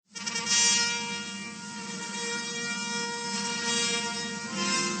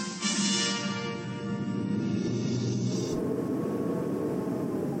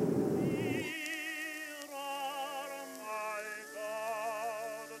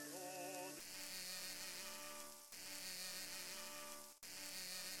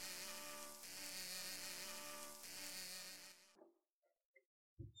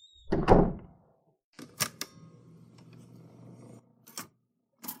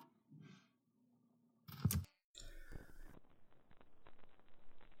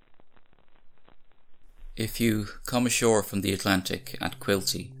If you come ashore from the Atlantic at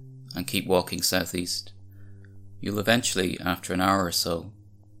Quilty and keep walking southeast, you'll eventually, after an hour or so,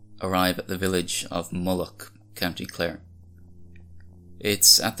 arrive at the village of Mullock, County Clare.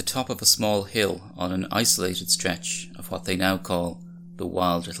 It's at the top of a small hill on an isolated stretch of what they now call the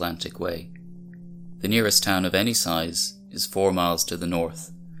Wild Atlantic Way. The nearest town of any size is 4 miles to the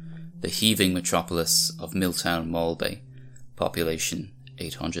north, the heaving metropolis of Milltown Malbay, population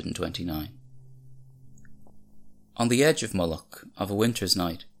 829. On the edge of Mullock, of a winter's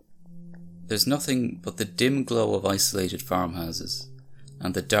night, there's nothing but the dim glow of isolated farmhouses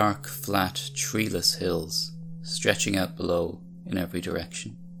and the dark, flat, treeless hills stretching out below in every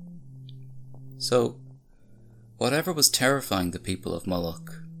direction. So, whatever was terrifying the people of Mullock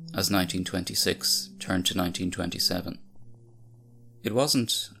as 1926 turned to 1927, it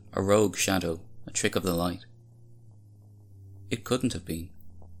wasn't a rogue shadow, a trick of the light. It couldn't have been.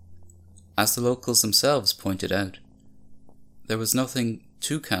 As the locals themselves pointed out, there was nothing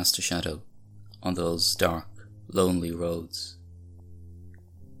to cast a shadow on those dark, lonely roads.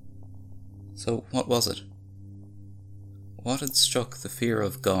 So what was it? What had struck the fear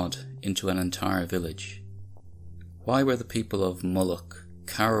of God into an entire village? Why were the people of Mullock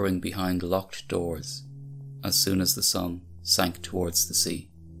cowering behind locked doors as soon as the sun sank towards the sea?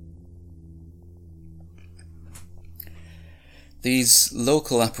 These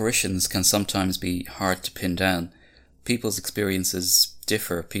local apparitions can sometimes be hard to pin down. People's experiences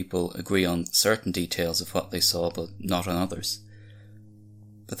differ. People agree on certain details of what they saw, but not on others.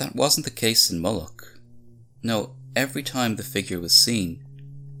 But that wasn't the case in Mullock. No, every time the figure was seen,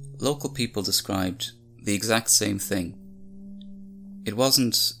 local people described the exact same thing. It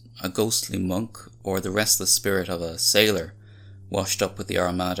wasn't a ghostly monk or the restless spirit of a sailor washed up with the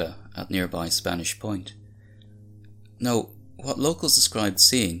Armada at nearby Spanish Point. No, what locals described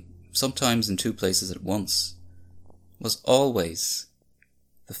seeing, sometimes in 2 places at once, was always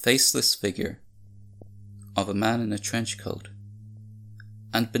the faceless figure of a man in a trench coat,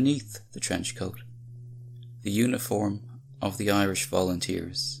 and beneath the trench coat, the uniform of the Irish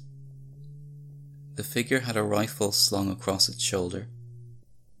Volunteers. The figure had a rifle slung across its shoulder,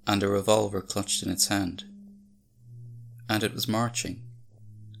 and a revolver clutched in its hand, and it was marching,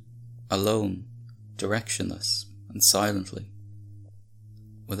 alone, directionless, and silently,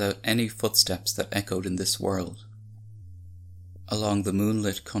 without any footsteps that echoed in this world, along the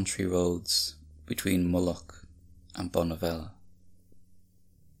moonlit country roads between Mullock and Bonavella.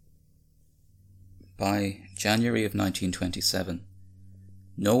 By January of 1927,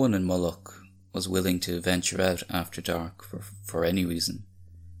 no one in Mullock was willing to venture out after dark for any reason,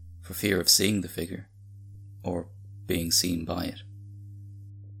 for fear of seeing the figure, or being seen by it.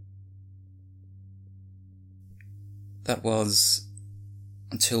 That was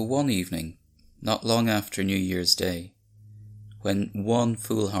until one evening, not long after New Year's Day, when one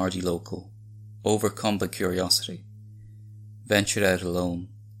foolhardy local, overcome by curiosity, ventured out alone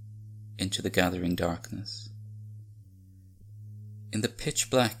into the gathering darkness. In the pitch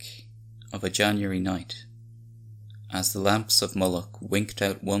black of a January night, as the lamps of Mullock winked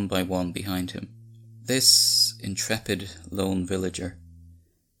out one by one behind him, this intrepid lone villager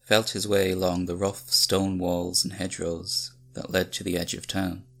felt his way along the rough stone walls and hedgerows that led to the edge of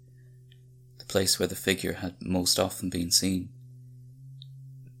town, the place where the figure had most often been seen.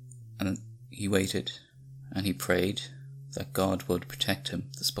 And he waited, and he prayed that God would protect him,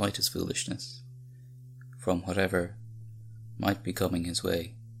 despite his foolishness, from whatever might be coming his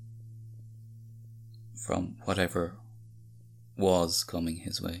way, from whatever was coming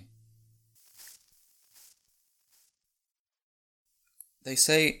his way. They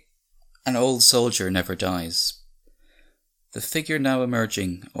say an old soldier never dies. The figure now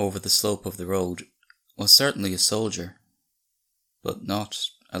emerging over the slope of the road was certainly a soldier, but not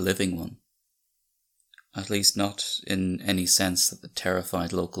a living one. At least not in any sense that the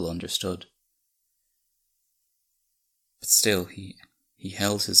terrified local understood. But still, he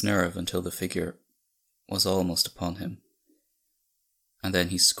held his nerve until the figure was almost upon him. And then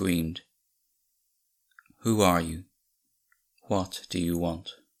he screamed, "Who are you? What do you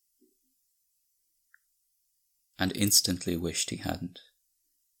want?" And instantly wished he hadn't.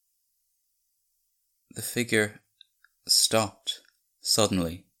 The figure stopped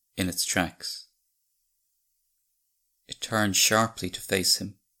suddenly in its tracks. It turned sharply to face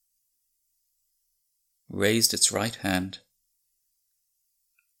him, raised its right hand,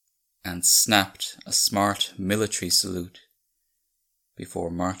 and snapped a smart military salute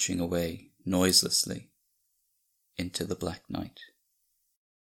before marching away noiselessly into the black night.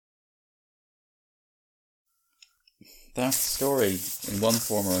 That story, in one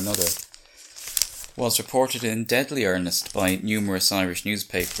form or another, was reported in deadly earnest by numerous Irish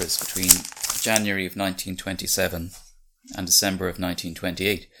newspapers between January of 1927 and December of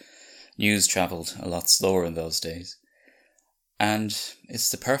 1928. News travelled a lot slower in those days. And it's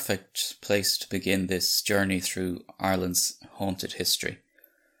the perfect place to begin this journey through Ireland's haunted history.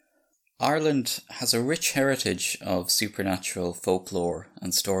 Ireland has a rich heritage of supernatural folklore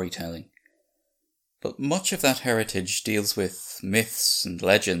and storytelling. But much of that heritage deals with myths and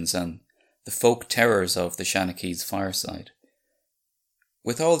legends and the folk terrors of the Shanakees fireside.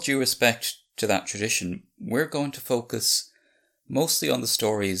 With all due respect to that tradition, we're going to focus mostly on the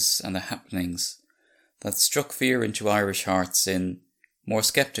stories and the happenings that struck fear into Irish hearts in more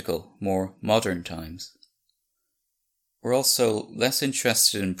sceptical, more modern times. We're also less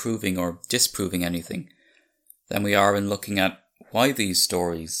interested in proving or disproving anything than we are in looking at why these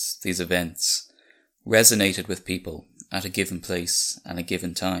stories, these events, resonated with people at a given place and a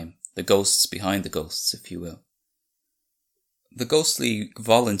given time. The ghosts behind the ghosts, if you will. The ghostly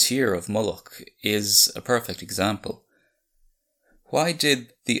volunteer of Mullagh is a perfect example. Why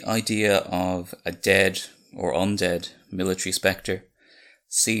did the idea of a dead or undead military spectre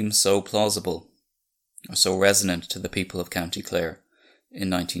seem so plausible or so resonant to the people of County Clare in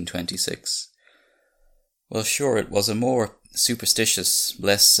 1926? Well, sure, it was a more superstitious,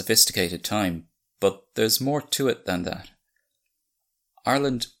 less sophisticated time, but there's more to it than that.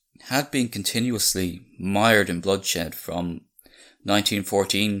 Ireland had been continuously mired in bloodshed from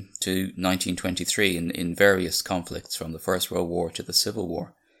 1914 to 1923 in various conflicts from the First World War to the Civil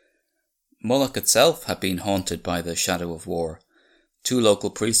War. Mullagh itself had been haunted by the shadow of war. 2 local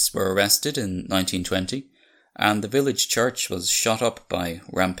priests were arrested in 1920, and the village church was shot up by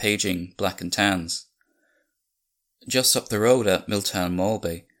rampaging Black and Tans. Just up the road at Milltown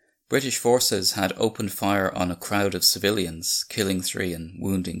Malbay, British forces had opened fire on a crowd of civilians, killing 3 and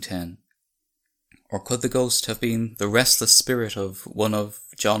wounding 10. Or could the ghost have been the restless spirit of one of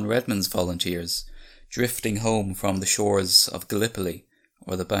John Redmond's volunteers, drifting home from the shores of Gallipoli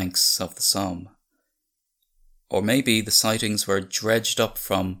or the banks of the Somme? Or maybe the sightings were dredged up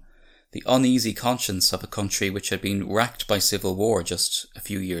from the uneasy conscience of a country which had been racked by civil war just a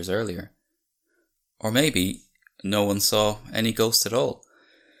few years earlier. Or maybe no one saw any ghost at all.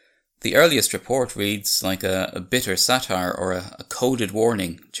 The earliest report reads like a bitter satire or a coded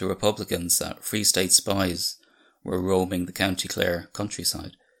warning to Republicans that Free State spies were roaming the County Clare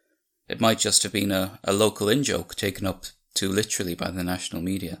countryside. It might just have been a local in-joke taken up too literally by the national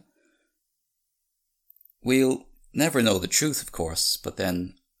media. We'll never know the truth, of course, but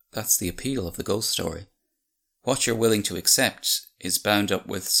then that's the appeal of the ghost story. What you're willing to accept is bound up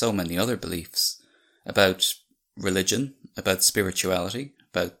with so many other beliefs about religion, about spirituality,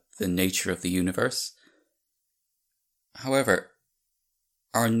 about the nature of the universe. However,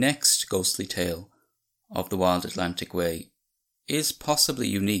 our next ghostly tale of the Wild Atlantic Way is possibly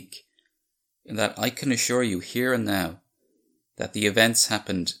unique in that I can assure you here and now that the events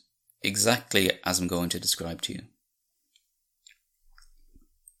happened exactly as I'm going to describe to you.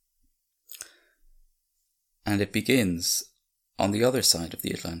 And it begins on the other side of the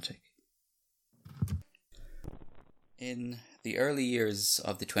Atlantic. In the early years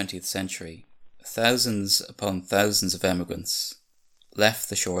of the 20th century, thousands upon thousands of emigrants left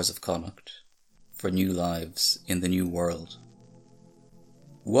the shores of Connacht for new lives in the New World.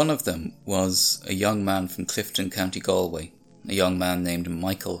 One of them was a young man from Clifton, County Galway, a young man named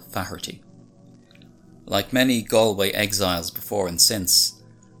Michael Faherty. Like many Galway exiles before and since,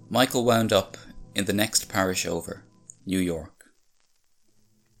 Michael wound up in the next parish over, New York.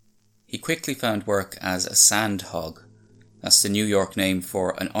 He quickly found work as a sand hog. That's the New York name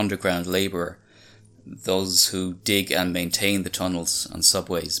for an underground labourer, those who dig and maintain the tunnels and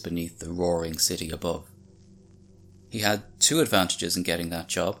subways beneath the roaring city above. He had 2 advantages in getting that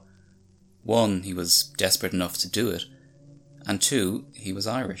job. 1, he was desperate enough to do it, and 2, he was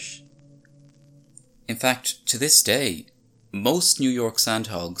Irish. In fact, to this day, most New York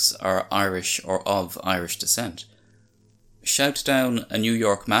sandhogs are Irish or of Irish descent. Shout down a New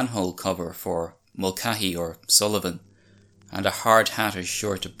York manhole cover for Mulcahy or Sullivan, and a hard hat is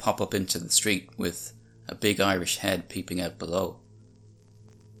sure to pop up into the street with a big Irish head peeping out below.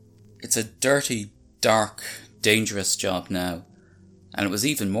 It's a dirty, dark, dangerous job now, and it was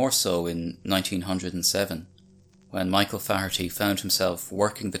even more so in 1907, when Michael Faherty found himself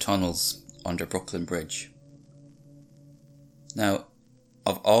working the tunnels under Brooklyn Bridge. Now,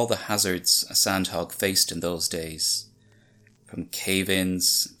 of all the hazards a sandhog faced in those days, from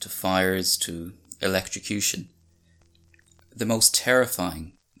cave-ins to fires to electrocution, the most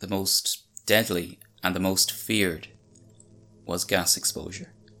terrifying, the most deadly, and the most feared was gas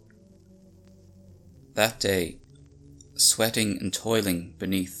exposure. That day, sweating and toiling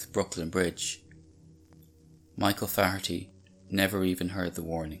beneath Brooklyn Bridge, Michael Faherty never even heard the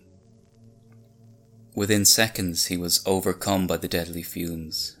warning. Within seconds he was overcome by the deadly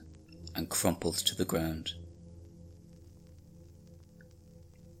fumes and crumpled to the ground.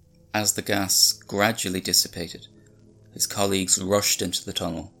 As the gas gradually dissipated, his colleagues rushed into the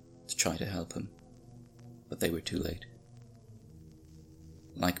tunnel to try to help him, but they were too late.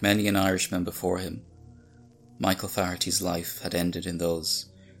 Like many an Irishman before him, Michael Faherty's life had ended in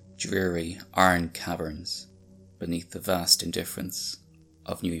those dreary iron caverns beneath the vast indifference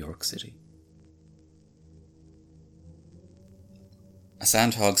of New York City. A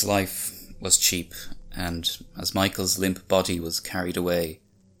sandhog's life was cheap, and as Michael's limp body was carried away,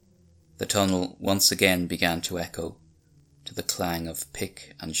 the tunnel once again began to echo to the clang of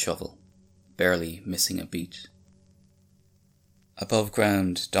pick and shovel, barely missing a beat. Above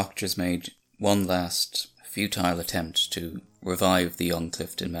ground, doctors made one last futile attempt to revive the young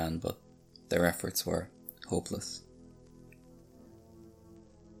Clifton man, but their efforts were hopeless.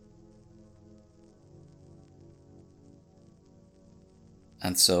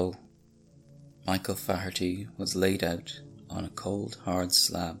 And so, Michael Faherty was laid out on a cold, hard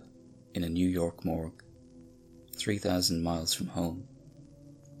slab in a New York morgue, 3,000 miles from home,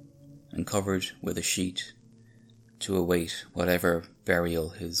 and covered with a sheet to await whatever burial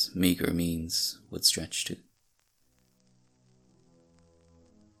his meagre means would stretch to.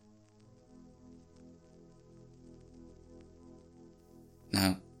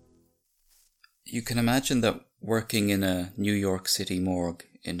 Now, you can imagine that working in a New York City morgue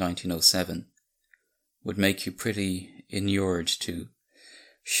in 1907 would make you pretty inured to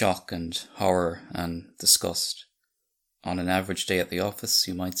shock and horror and disgust. On an average day at the office,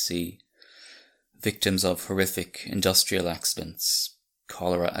 you might see victims of horrific industrial accidents,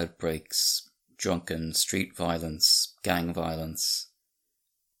 cholera outbreaks, drunken street violence, gang violence.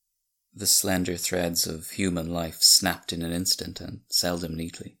 The slender threads of human life snapped in an instant and seldom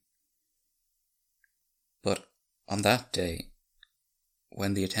neatly. But on that day,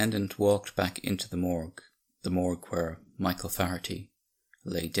 when the attendant walked back into the morgue where Michael Faherty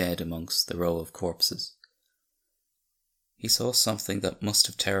lay dead amongst the row of corpses, he saw something that must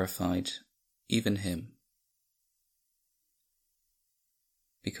have terrified even him.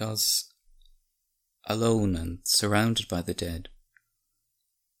 Because, alone and surrounded by the dead,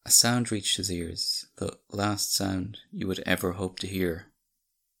 a sound reached his ears, the last sound you would ever hope to hear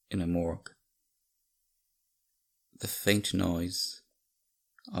in a morgue. The faint noise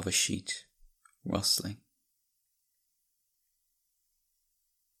of a sheet rustling.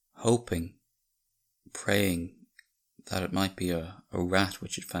 Hoping, praying that it might be a rat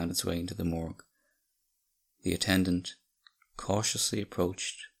which had found its way into the morgue, the attendant cautiously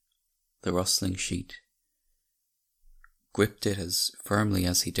approached the rustling sheet, gripped it as firmly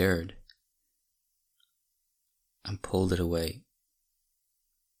as he dared, and pulled it away,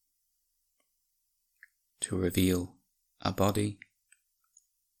 to reveal a body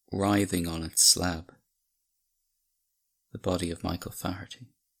writhing on its slab, the body of Michael Faherty.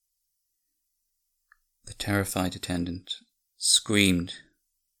 The terrified attendant screamed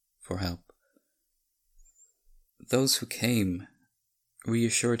for help. Those who came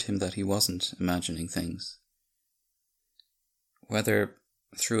reassured him that he wasn't imagining things. Whether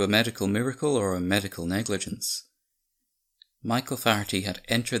through a medical miracle or a medical negligence, Michael Faherty had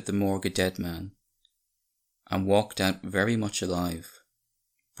entered the morgue a dead man and walked out very much alive,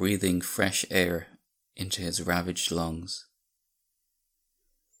 breathing fresh air into his ravaged lungs.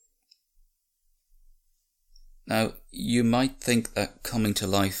 Now, you might think that coming to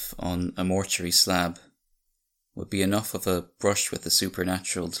life on a mortuary slab would be enough of a brush with the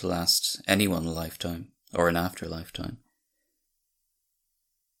supernatural to last anyone a lifetime, or an afterlifetime.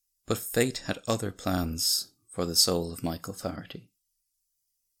 But fate had other plans for the soul of Michael Faherty.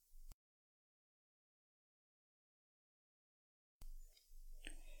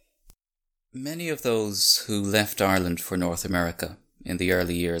 Many of those who left Ireland for North America in the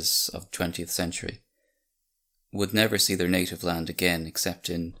early years of the 20th century would never see their native land again except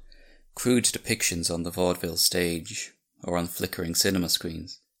in crude depictions on the vaudeville stage or on flickering cinema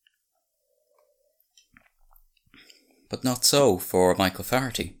screens. But not so for Michael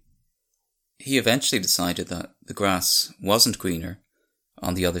Faherty. He eventually decided that the grass wasn't greener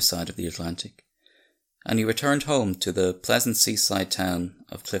on the other side of the Atlantic, and he returned home to the pleasant seaside town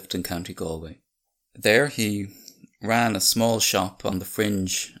of Clifton, County Galway. There he ran a small shop on the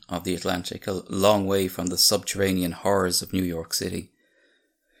fringe of the Atlantic, a long way from the subterranean horrors of New York City,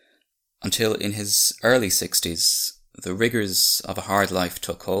 until in his early 60s the rigours of a hard life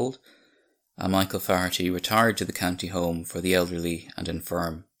took hold, and Michael Faherty retired to the county home for the elderly and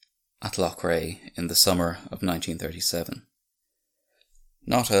infirm at Loughrea in the summer of 1937.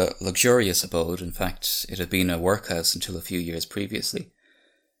 Not a luxurious abode, in fact, it had been a workhouse until a few years previously,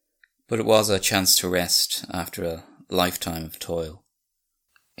 but it was a chance to rest after a lifetime of toil.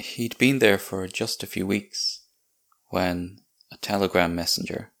 He'd been there for just a few weeks when a telegram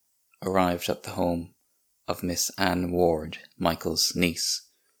messenger arrived at the home of Miss Anne Ward, Michael's niece,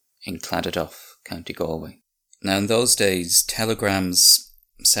 in Claddaduff, County Galway. Now, in those days, telegrams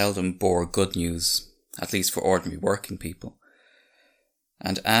seldom bore good news, at least for ordinary working people,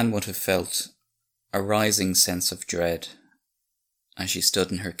 and Anne would have felt a rising sense of dread as she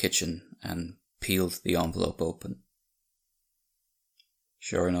stood in her kitchen and peeled the envelope open.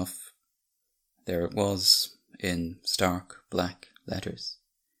 Sure enough, there it was in stark black letters.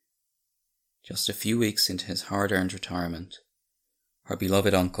 Just a few weeks into his hard-earned retirement, her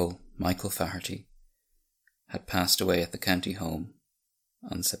beloved uncle, Michael Faherty, had passed away at the county home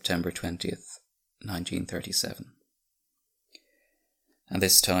on September 20th, 1937. And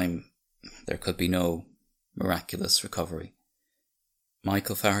this time, there could be no miraculous recovery.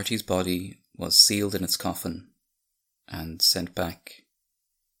 Michael Faherty's body was sealed in its coffin and sent back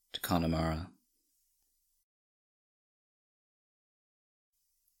to Connemara.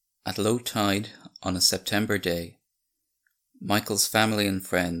 At low tide on a September day, Michael's family and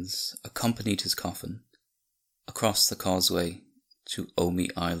friends accompanied his coffin across the causeway to Omey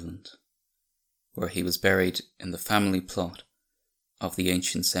Island, where he was buried in the family plot of the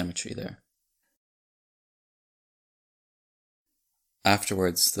ancient cemetery there.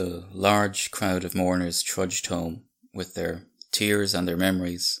 Afterwards, the large crowd of mourners trudged home with their tears and their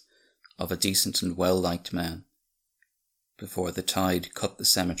memories of a decent and well-liked man, before the tide cut the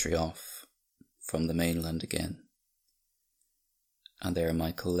cemetery off from the mainland again. And there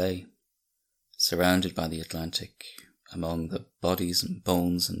Michael lay, surrounded by the Atlantic, among the bodies and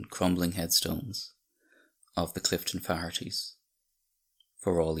bones and crumbling headstones of the Clifton Fahertys,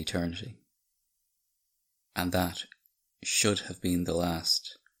 for all eternity. And that should have been the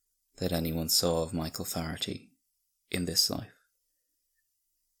last that anyone saw of Michael Faherty in this life.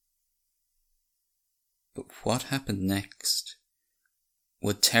 But what happened next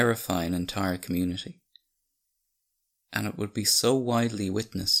would terrify an entire community, and it would be so widely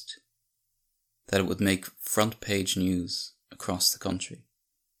witnessed that it would make front-page news across the country.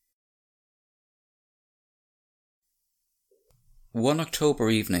 One October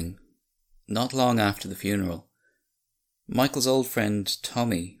evening, not long after the funeral, Michael's old friend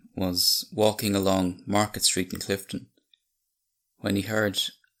Tommy was walking along Market Street in Clifton when he heard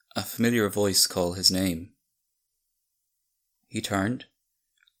a familiar voice call his name. He turned,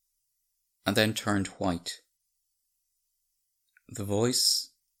 and then turned white. The voice,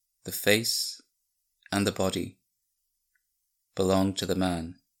 the face, and the body belonged to the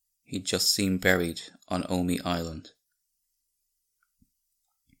man he'd just seen buried on Omey Island.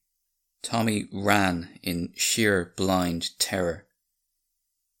 Tommy ran in sheer blind terror.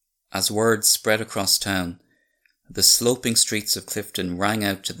 As word spread across town, the sloping streets of Clifton rang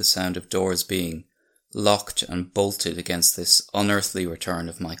out to the sound of doors being locked and bolted against this unearthly return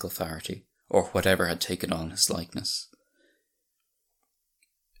of Michael Faherty, or whatever had taken on his likeness.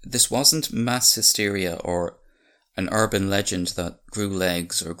 This wasn't mass hysteria or an urban legend that grew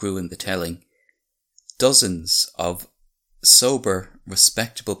legs or grew in the telling. Dozens of sober,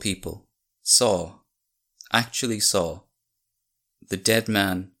 respectable people actually saw, the dead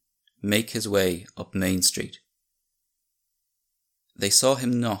man make his way up Main Street. They saw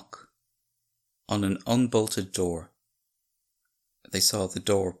him knock on an unbolted door. They saw the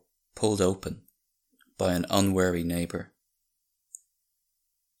door pulled open by an unwary neighbour.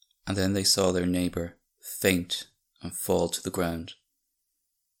 And then they saw their neighbour faint and fall to the ground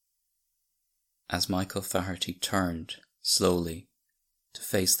as Michael Faherty turned slowly to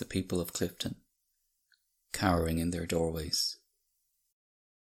face the people of Clifton, cowering in their doorways.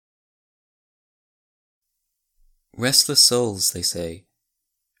 Restless souls, they say,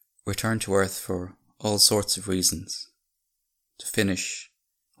 return to earth for all sorts of reasons. To finish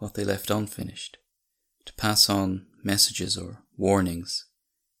what they left unfinished, to pass on messages or warnings,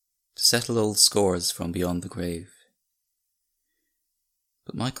 to settle old scores from beyond the grave.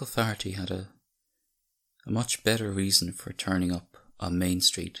 But Michael Faherty had a much better reason for turning up on Main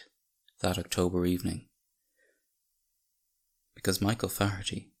Street that October evening. Because Michael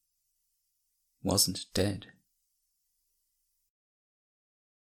Faherty wasn't dead.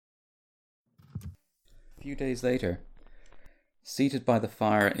 A few days later, seated by the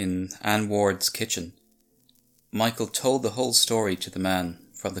fire in Anne Ward's kitchen, Michael told the whole story to the man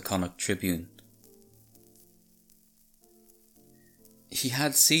from the Connacht Tribune. He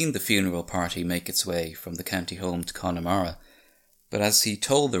had seen the funeral party make its way from the county home to Connemara, but as he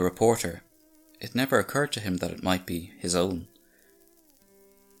told the reporter, it never occurred to him that it might be his own.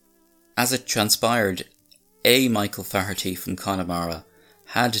 As it transpired, a Michael Faherty from Connemara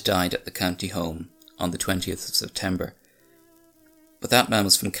had died at the county home on the 20th of September, but that man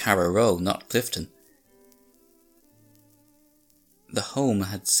was from Carraroe, not Clifton. The home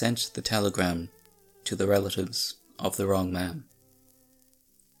had sent the telegram to the relatives of the wrong man.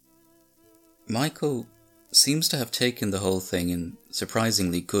 Michael seems to have taken the whole thing in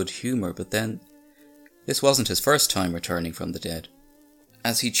surprisingly good humour, but then this wasn't his first time returning from the dead.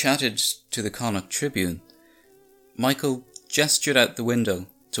 As he chatted to the Connacht Tribune, Michael gestured out the window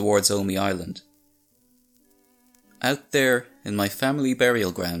towards Omey Island. "Out there in my family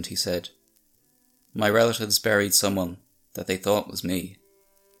burial ground," he said, "my relatives buried someone that they thought was me.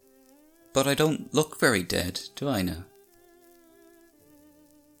 But I don't look very dead, do I now?"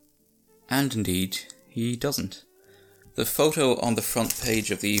 And indeed, he doesn't. The photo on the front page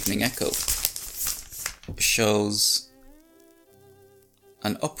of the Evening Echo shows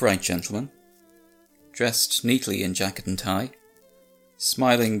an upright gentleman, dressed neatly in jacket and tie,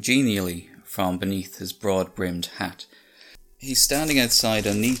 smiling genially from beneath his broad-brimmed hat. He's standing outside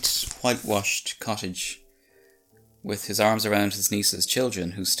a neat, whitewashed cottage with his arms around his niece's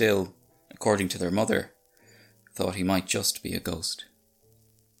children, who still, according to their mother, thought he might just be a ghost.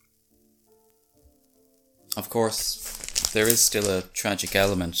 Of course, there is still a tragic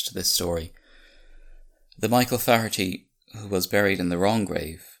element to this story. The Michael Faherty who was buried in the wrong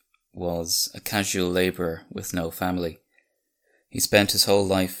grave was a casual labourer with no family. He spent his whole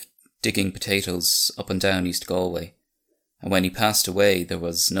life digging potatoes up and down East Galway, and when he passed away there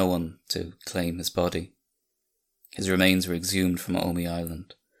was no one to claim his body. His remains were exhumed from Omey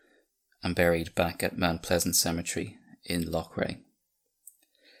Island and buried back at Mount Pleasant Cemetery in Loughrea.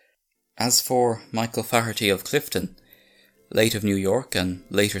 As for Michael Faherty of Clifton, late of New York and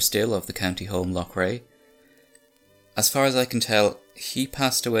later still of the county home Loughrea, as far as I can tell, he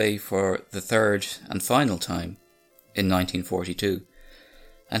passed away for the third and final time in 1942,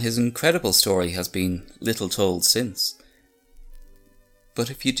 and his incredible story has been little told since. But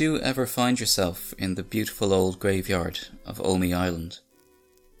if you do ever find yourself in the beautiful old graveyard of Omey Island,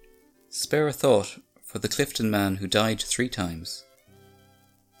 spare a thought for the Clifton man who died 3 times,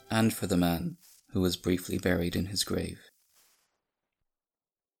 and for the man who was briefly buried in his grave.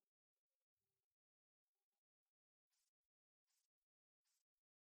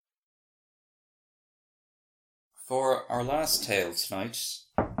 For our last tale tonight,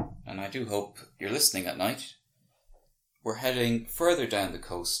 and I do hope you're listening at night, we're heading further down the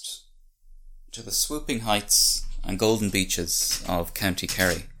coast to the swooping heights and golden beaches of County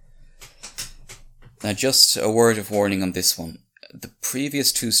Kerry. Now, just a word of warning on this one. The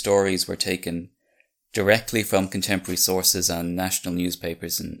previous 2 stories were taken directly from contemporary sources and national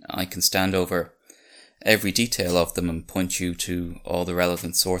newspapers, and I can stand over every detail of them and point you to all the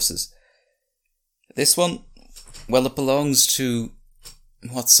relevant sources. This one, well, it belongs to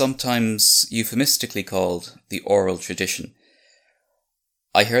what's sometimes euphemistically called the oral tradition.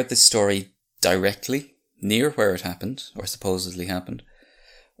 I heard this story directly, near where it happened, or supposedly happened,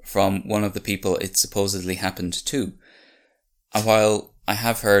 from one of the people it supposedly happened to. And while I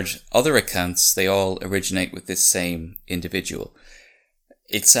have heard other accounts, they all originate with this same individual.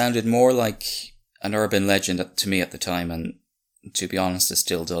 It sounded more like an urban legend to me at the time, and to be honest, it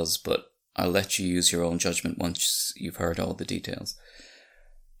still does, but I'll let you use your own judgment once you've heard all the details.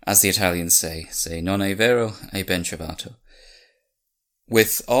 As the Italians say non è vero, è ben trovato.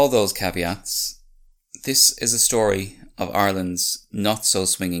 With all those caveats, this is a story of Ireland's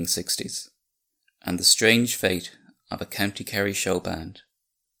not-so-swinging 60s, and the strange fate of a County Kerry show band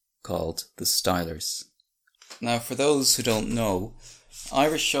called the Stylers. Now, for those who don't know,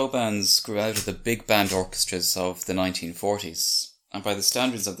 Irish show bands grew out of the big band orchestras of the 1940s, and by the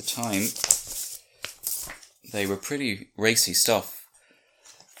standards of the time, they were pretty racy stuff.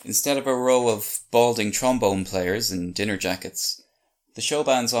 Instead of a row of balding trombone players in dinner jackets, the show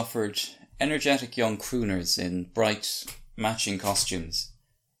bands offered energetic young crooners in bright, matching costumes,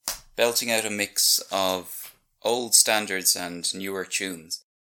 belting out a mix of old standards and newer tunes.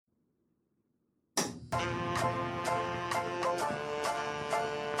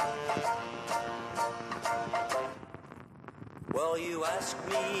 Well, you ask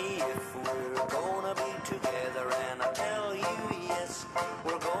me if we're gonna be together, and I tell you yes,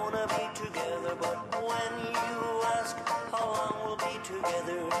 we're gonna be together. But when you ask how long we'll be together,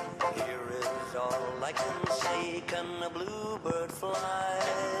 together. Here is all I can say. Can a bluebird fly?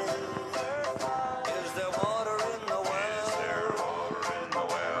 Is there water in the well?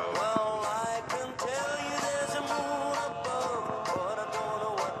 Well, I can tell you there's a moon above, but I don't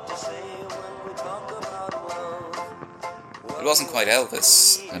know what to say when we talk about love. It wasn't quite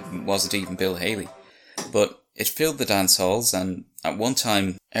Elvis, it wasn't even Bill Haley, but it filled the dance halls, and at one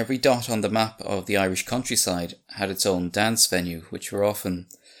time every dot on the map of the Irish countryside had its own dance venue, which were often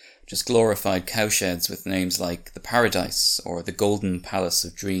just glorified cowsheds with names like the Paradise or the Golden Palace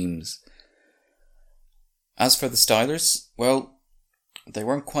of Dreams. As for the Stylers, well, they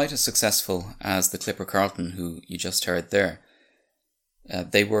weren't quite as successful as the Clipper Carlton, who you just heard there.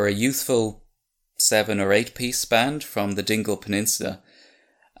 They were a youthful 7 or 8 piece band from the Dingle Peninsula,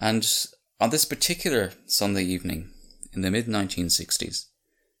 and on this particular Sunday evening in the mid-1960s,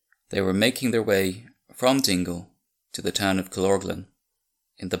 they were making their way from Dingle to the town of Killorglin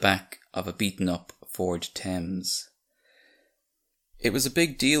in the back of a beaten-up Ford Thames. It was a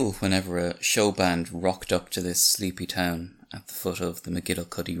big deal whenever a show band rocked up to this sleepy town at the foot of the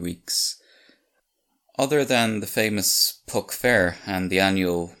McGillicuddy Reeks. Other than the famous Puck Fair and the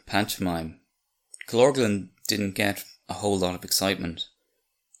annual pantomime, Killorglin didn't get a whole lot of excitement.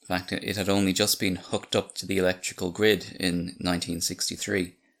 In fact, it had only just been hooked up to the electrical grid in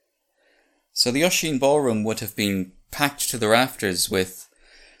 1963. So the Usheen Ballroom would have been packed to the rafters with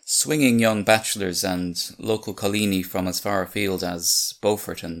swinging young bachelors and local Collini from as far afield as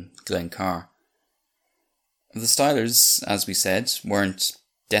Beaufort and Glencar. The Stylers, as we said, weren't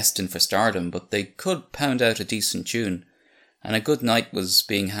destined for stardom, but they could pound out a decent tune, and a good night was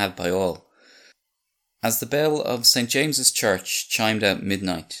being had by all. As the bell of St. James's Church chimed out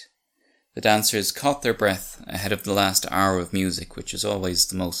midnight, the dancers caught their breath ahead of the last hour of music, which is always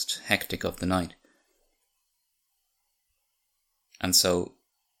the most hectic of the night. And so,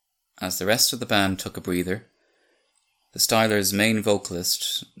 as the rest of the band took a breather, the Stylers' main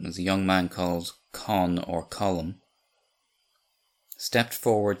vocalist was a young man called Con or Colum, stepped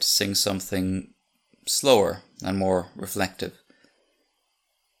forward to sing something slower and more reflective.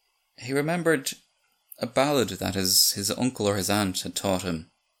 He remembered a ballad that his uncle or his aunt had taught him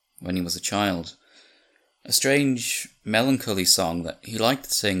when he was a child, a strange, melancholy song that he liked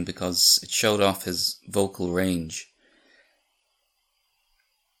to sing because it showed off his vocal range.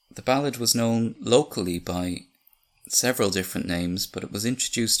 The ballad was known locally by several different names, but it was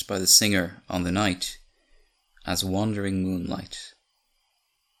introduced by the singer on the night as Wandering Moonlight.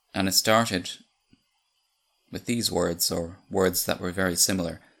 And it started with these words, or words that were very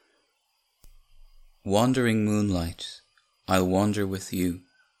similar. Wandering moonlight, I'll wander with you,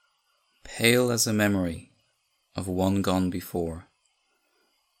 pale as a memory of one gone before,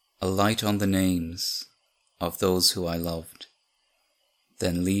 a light on the names of those who I loved,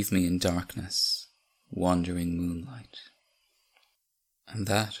 then leave me in darkness, wandering moonlight. And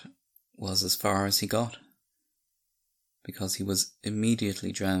that was as far as he got, because he was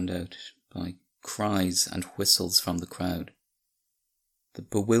immediately drowned out by cries and whistles from the crowd. The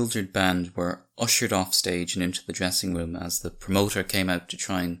bewildered band were ushered off stage and into the dressing room as the promoter came out to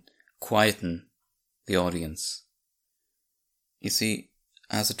try and quieten the audience. You see,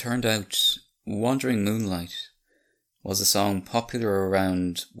 as it turned out, Wandering Moonlight was a song popular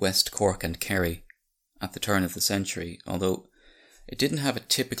around West Cork and Kerry at the turn of the century, although it didn't have a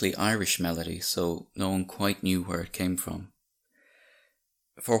typically Irish melody, so no one quite knew where it came from.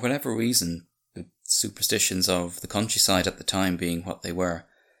 For whatever reason, the superstitions of the countryside at the time being what they were,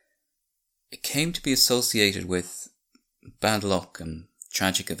 it came to be associated with bad luck and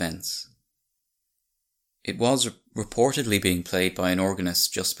tragic events. It was reportedly being played by an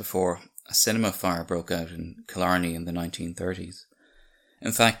organist just before a cinema fire broke out in Killarney in the 1930s.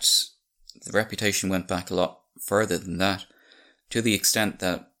 In fact, the reputation went back a lot further than that, to the extent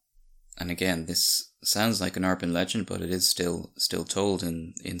that, and again, this sounds like an urban legend, but it is still told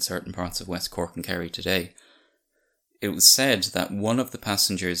in certain parts of West Cork and Kerry today. It was said that one of the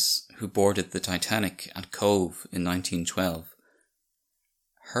passengers who boarded the Titanic at Cove in 1912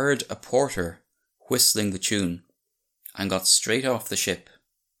 heard a porter whistling the tune and got straight off the ship,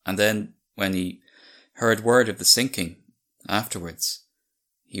 and then when he heard word of the sinking afterwards,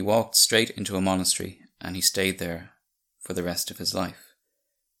 he walked straight into a monastery and he stayed there for the rest of his life.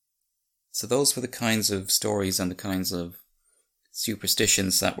 So those were the kinds of stories and the kinds of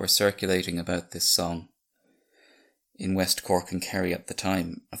superstitions that were circulating about this song in West Cork and Kerry at the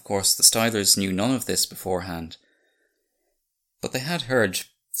time. Of course, the Stylers knew none of this beforehand, but they had heard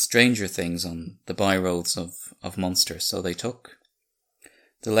stranger things on the byroads of Munster, so they took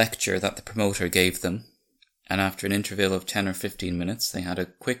the lecture that the promoter gave them and after an interval of 10 or 15 minutes they had a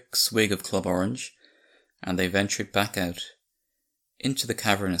quick swig of Club Orange, and they ventured back out into the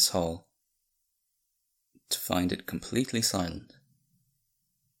cavernous hall to find it completely silent.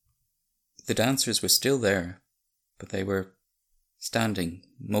 The dancers were still there, but they were standing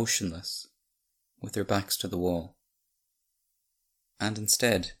motionless with their backs to the wall. And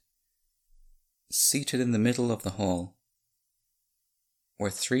instead, seated in the middle of the hall, were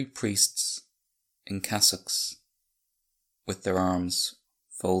 3 priests in cassocks with their arms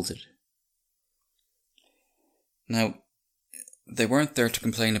folded. Now, they weren't there to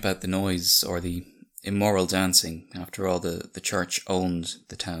complain about the noise or the immoral dancing. After all, the church owned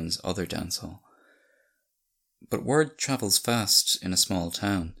the town's other dance hall. But word travels fast in a small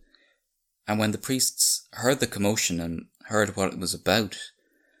town, and when the priests heard the commotion and heard what it was about,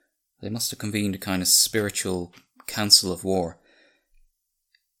 they must have convened a kind of spiritual council of war.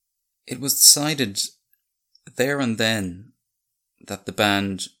 It was decided there and then that the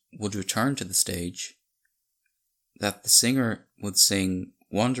band would return to the stage, that the singer would sing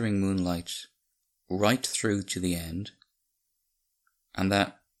Wandering Moonlight right through to the end, and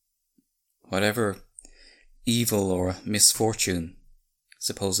that whatever evil or misfortune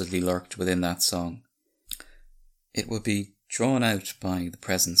supposedly lurked within that song, it would be drawn out by the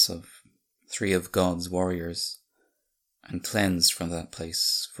presence of 3 of God's warriors and cleansed from that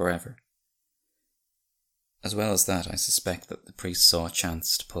place forever. As well as that, I suspect that the priest saw a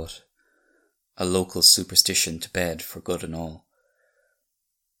chance to put a local superstition to bed for good and all.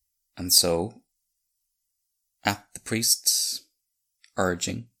 And so, at the priest's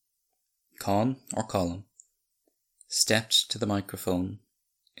urging, Con or Colin stepped to the microphone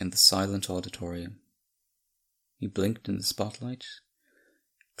in the silent auditorium. He blinked in the spotlight,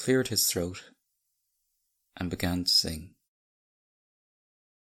 cleared his throat, and began to sing.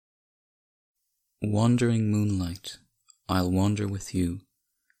 Wandering moonlight, I'll wander with you,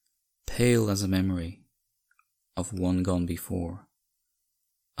 pale as a memory of one gone before,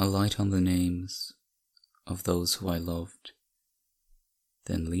 a light on the names of those who I loved,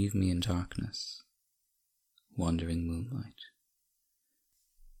 then leave me in darkness, wandering moonlight.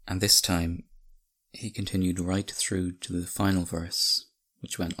 And this time he continued right through to the final verse,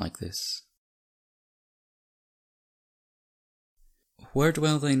 which went like this. Where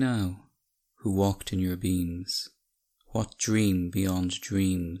dwell they now, who walked in your beams? What dream beyond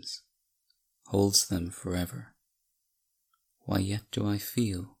dreams holds them forever? Why yet do I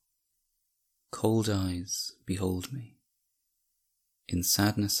feel cold eyes behold me, in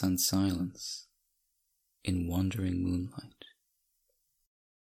sadness and silence, in wandering moonlight.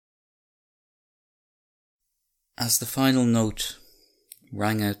 As the final note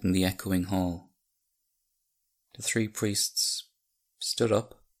rang out in the echoing hall, the 3 priests stood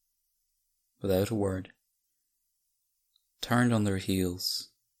up without a word, turned on their heels,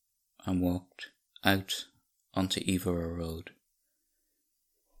 and walked out onto Evora Road.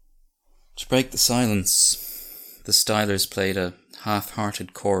 To break the silence, the Stylers played a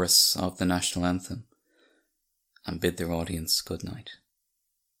half-hearted chorus of the national anthem and bid their audience good night.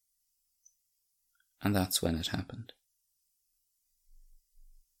 And that's when it happened.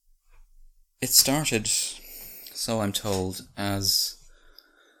 It started, so I'm told, as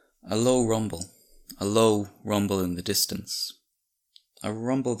a low rumble in the distance, a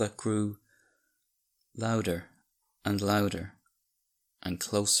rumble that grew louder and louder and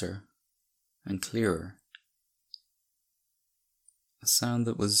closer and clearer, a sound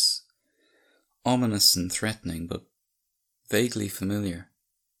that was ominous and threatening but vaguely familiar,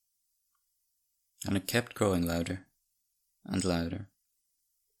 and it kept growing louder and louder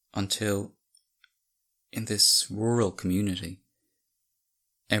until, in this rural community,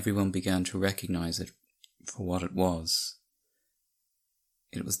 everyone began to recognize it for what it was.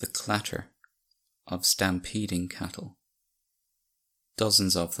 It was the clatter of stampeding cattle,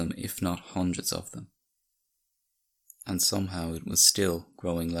 dozens of them, if not hundreds of them. And somehow it was still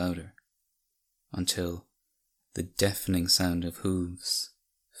growing louder, until the deafening sound of hooves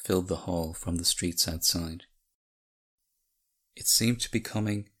filled the hall from the streets outside. It seemed to be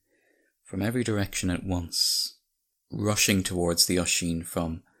coming from every direction at once, rushing towards the Usheen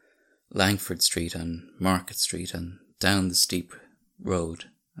from Langford Street and Market Street and down the steep road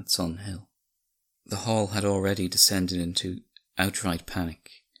at Sun Hill. The hall had already descended into outright panic,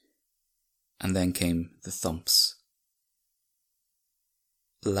 and then came the thumps.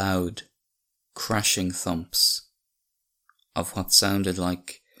 Loud, crashing thumps of what sounded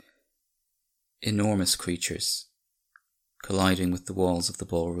like enormous creatures colliding with the walls of the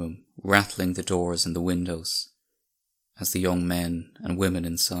ballroom, rattling the doors and the windows as the young men and women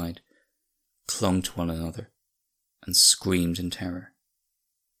inside clung to one another, and screamed in terror.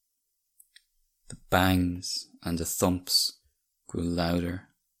 The bangs and the thumps grew louder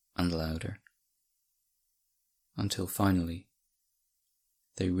and louder, until finally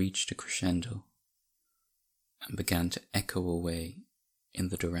they reached a crescendo and began to echo away in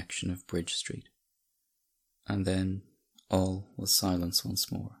the direction of Bridge Street. And then all was silence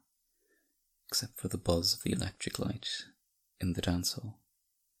once more, except for the buzz of the electric light in the dance hall.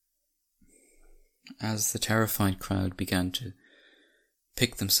 As the terrified crowd began to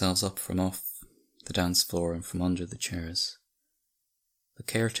pick themselves up from off the dance floor and from under the chairs, the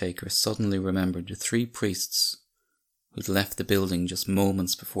caretaker suddenly remembered the 3 priests who'd left the building just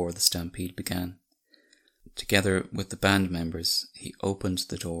moments before the stampede began. Together with the band members, he opened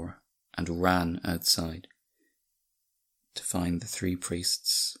the door and ran outside to find the 3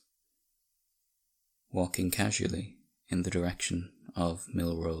 priests walking casually in the direction of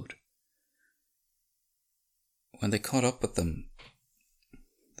Mill Road. When they caught up with them,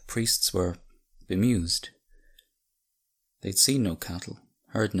 the priests were bemused. They'd seen no cattle,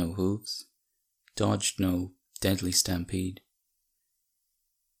 heard no hooves, dodged no deadly stampede.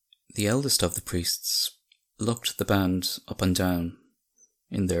 The eldest of the priests looked the band up and down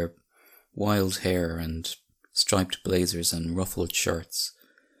in their wild hair and striped blazers and ruffled shirts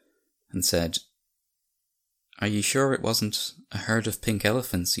and said, "Are you sure it wasn't a herd of pink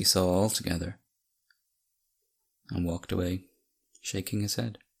elephants you saw all together?" and walked away, shaking his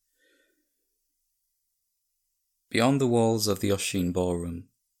head. Beyond the walls of the Usheen ballroom,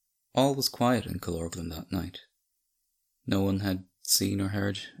 all was quiet in Killorglin that night. No one had seen or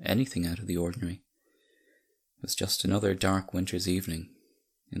heard anything out of the ordinary. It was just another dark winter's evening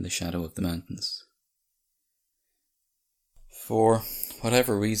in the shadow of the mountains. For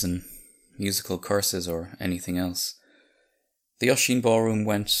whatever reason, musical curses or anything else, the Usheen ballroom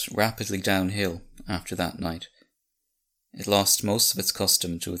went rapidly downhill after that night. It lost most of its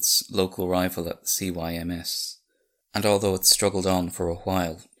custom to its local rival at the CYMS, and although it struggled on for a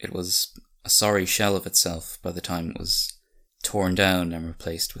while, it was a sorry shell of itself by the time it was torn down and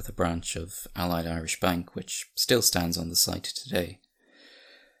replaced with a branch of Allied Irish Bank, which still stands on the site today.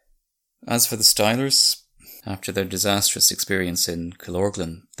 As for the Stylers, after their disastrous experience in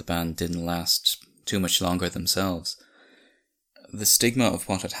Killorglin, the band didn't last too much longer themselves. The stigma of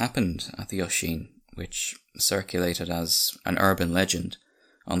what had happened at the Usheen, which circulated as an urban legend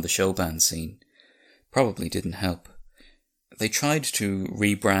on the show band scene, probably didn't help. They tried to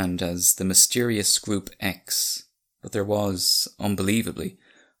rebrand as the Mysterious Group X, but there was, unbelievably,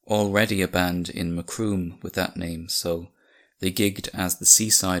 already a band in Macroom with that name, so they gigged as the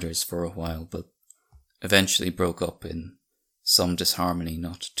Seasiders for a while, but eventually broke up in some disharmony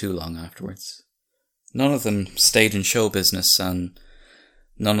not too long afterwards. None of them stayed in show business, and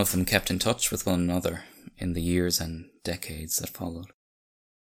none of them kept in touch with one another in the years and decades that followed.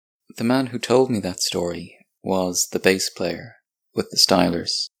 The man who told me that story was the bass player with the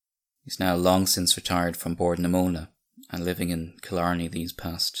Stylers. He's now long since retired from Bord na Móna and living in Killarney these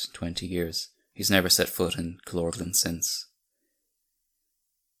past 20 years. He's never set foot in Killorglin since.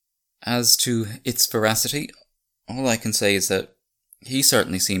 As to its veracity, all I can say is that he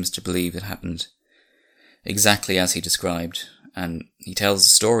certainly seems to believe it happened exactly as he described, and he tells the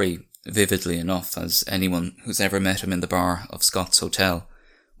story vividly enough, as anyone who's ever met him in the bar of Scott's Hotel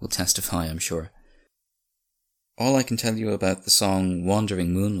will testify, I'm sure. All I can tell you about the song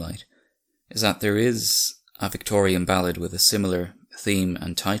Wandering Moonlight is that there is a Victorian ballad with a similar theme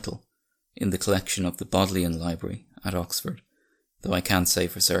and title in the collection of the Bodleian Library at Oxford, though I can't say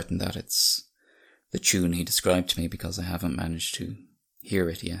for certain that it's the tune he described to me because I haven't managed to hear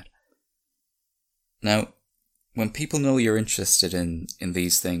it yet. Now, when people know you're interested in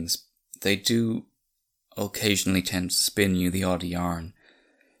these things, they do occasionally tend to spin you the odd yarn.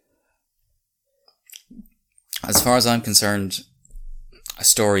 As far as I'm concerned, a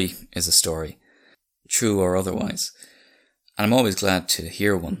story is a story, true or otherwise, and I'm always glad to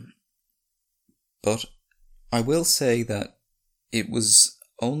hear one. But I will say that it was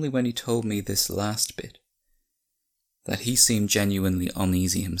only when he told me this last bit that he seemed genuinely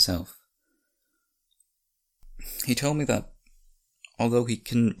uneasy himself. He told me that, although he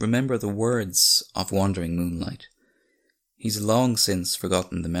can remember the words of Wandering Moonlight, he's long since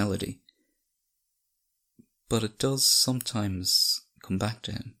forgotten the melody. But it does sometimes come back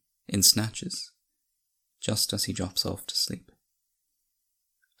to him, in snatches, just as he drops off to sleep.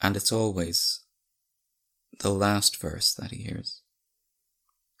 And it's always the last verse that he hears.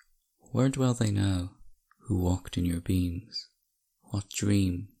 Where dwell they now, who walked in your beams? What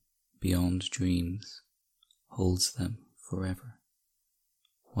dream, beyond dreams, holds them forever?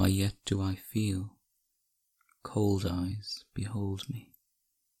 Why yet do I feel cold eyes behold me,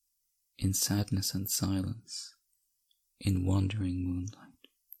 in sadness and silence, in wandering moonlight.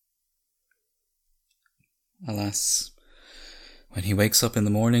 Alas, when he wakes up in the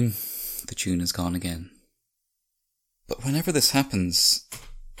morning, the tune is gone again. But whenever this happens,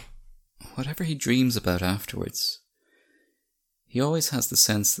 whatever he dreams about afterwards, he always has the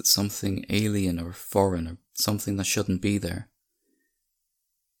sense that something alien or foreign or something that shouldn't be there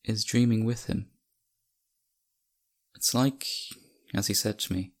is dreaming with him. It's like, as he said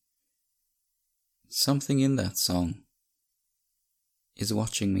to me, something in that song is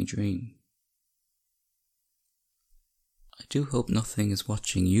watching me dream. I do hope nothing is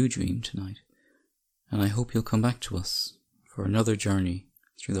watching you dream tonight, and I hope you'll come back to us for another journey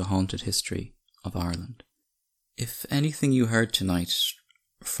through the haunted history of Ireland. If anything you heard tonight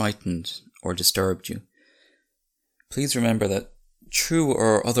frightened or disturbed you, please remember that, true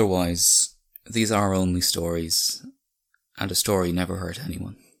or otherwise, these are only stories, and a story never hurt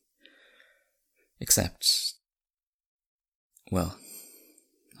anyone. Except, well,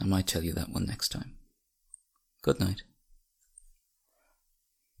 I might tell you that one next time. Good night.